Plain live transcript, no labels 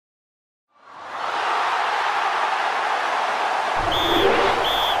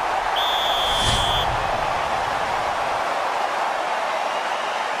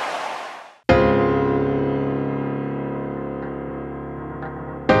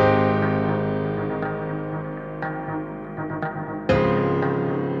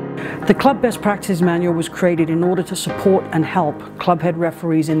The Club Best Practices Manual was created in order to support and help club head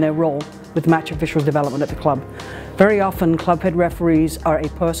referees in their role with match officials development at the club. Very often club head referees are a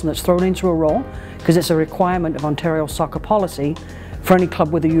person that's thrown into a role because it's a requirement of Ontario soccer policy for any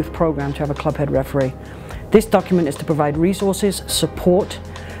club with a youth program to have a club head referee. This document is to provide resources, support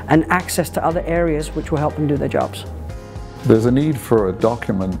and access to other areas which will help them do their jobs. There's a need for a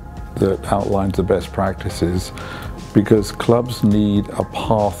document that outlines the best practices because clubs need a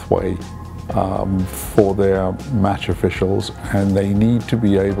pathway for their match officials, and they need to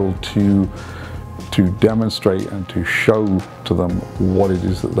be able to demonstrate and to show to them what it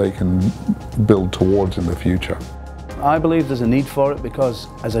is that they can build towards in the future. I believe there's a need for it because,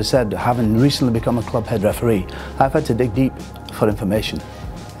 as I said, having recently become a club head referee, I've had to dig deep for information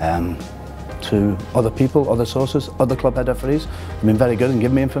to other people, other sources, other club head referees have been very good and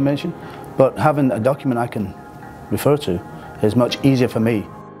give me information, but having a document I can refer to is much easier for me.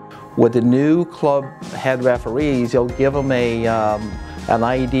 With the new club head referees, you'll give them an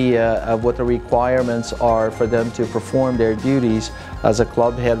idea of what the requirements are for them to perform their duties as a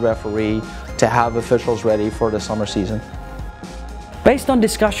club head referee to have officials ready for the summer season. Based on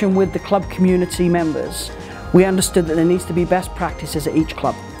discussion with the club community members, we understood that there needs to be best practices at each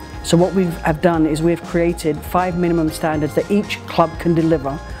club. So what we have done is we've created 5 minimum standards that each club can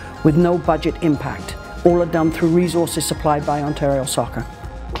deliver with no budget impact. All are done through resources supplied by Ontario Soccer.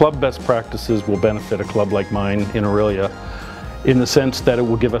 Club best practices will benefit a club like mine in Aurelia in the sense that it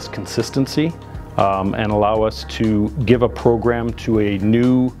will give us consistency and allow us to give a program to a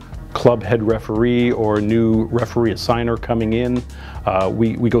new club head referee or a new referee assigner coming in.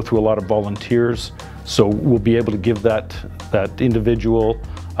 We go through a lot of volunteers, so we'll be able to give that individual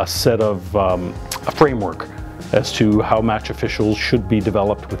a set of a framework as to how match officials should be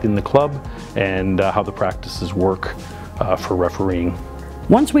developed within the club and how the practices work for refereeing.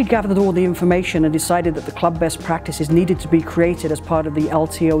 Once we'd gathered all the information and decided that the club best practices needed to be created as part of the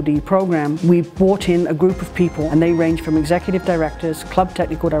LTOD program, we brought in a group of people, and they range from executive directors, club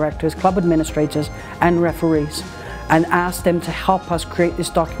technical directors, club administrators and referees, and asked them to help us create this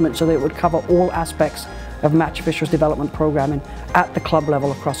document so that it would cover all aspects of match officials development programming at the club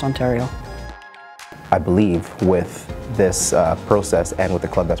level across Ontario. I believe with this process and with the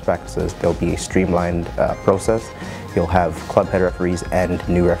club best practices, there'll be a streamlined process. You'll have club head referees and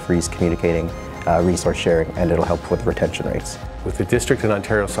new referees communicating, resource sharing, and it'll help with retention rates. With the district and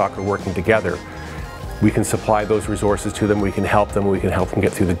Ontario Soccer working together, we can supply those resources to them, we can help them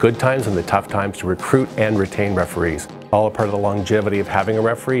get through the good times and the tough times to recruit and retain referees. All a part of the longevity of having a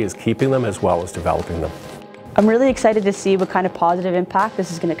referee is keeping them as well as developing them. I'm really excited to see what kind of positive impact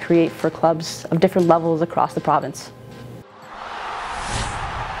this is going to create for clubs of different levels across the province.